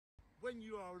when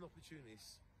you are an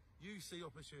opportunist, you see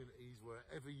opportunities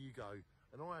wherever you go.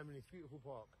 And I am in this beautiful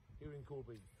park here in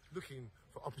Corby, looking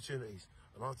for opportunities.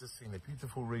 And I've just seen a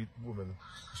beautiful woman.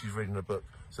 She's reading a book.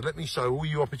 So let me show all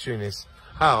you opportunists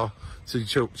how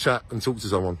to chat and talk to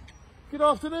someone. Good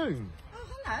afternoon. Oh,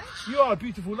 hello. You are a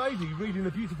beautiful lady reading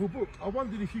a beautiful book. I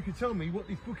wondered if you could tell me what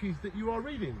this book is that you are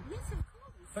reading. Yes, of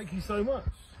course. Thank you so much.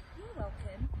 You're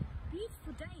welcome.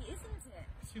 Beautiful day, isn't it?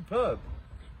 Superb.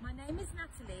 My name is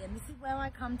Natalie, and this is where I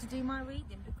come to do my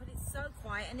reading because it's so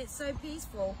quiet and it's so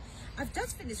peaceful. I've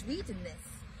just finished reading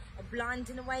this, A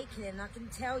Blinding Awakening. I can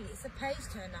tell you, it's a page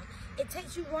turner. It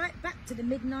takes you right back to the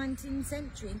mid-19th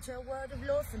century into a world of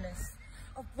lawfulness,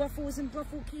 of brothels and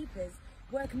brothel keepers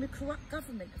working with corrupt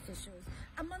government officials.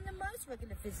 Among the most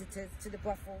regular visitors to the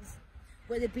brothels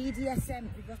were the BDSM,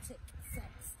 erotic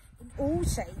sex, in all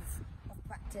shades of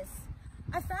practice.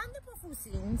 I found the brothel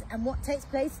scenes and what takes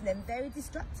place in them very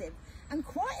destructive and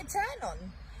quite a turn on.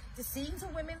 The scenes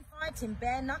of women fighting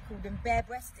bare-knuckled and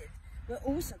bare-breasted were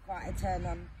also quite a turn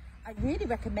on. I really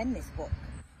recommend this book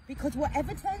because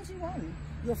whatever turns you on,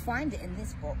 you'll find it in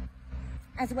this book,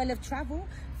 as well as travel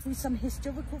through some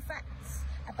historical facts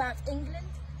about England,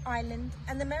 Ireland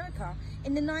and America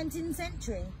in the 19th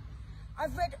century.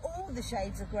 I've read all the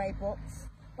shades of grey books,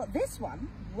 but this one,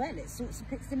 well, it sorts of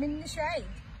picks them in the shade.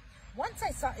 Once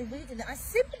I started reading it, I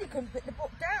simply couldn't put the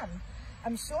book down.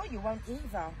 I'm sure you won't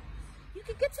either. You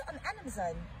can get it on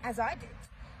Amazon, as I did.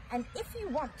 And if you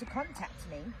want to contact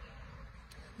me,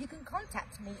 you can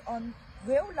contact me on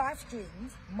Real Life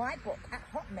Dreams, my book, at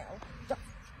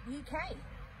hotmail.uk.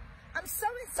 I'm so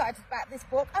excited about this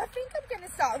book, I think I'm going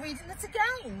to start reading it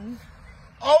again.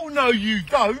 Oh, no, you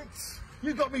don't.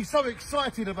 You got me so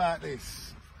excited about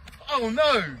this. Oh,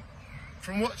 no.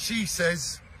 From what she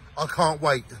says, I can't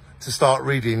wait to start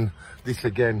reading this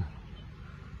again.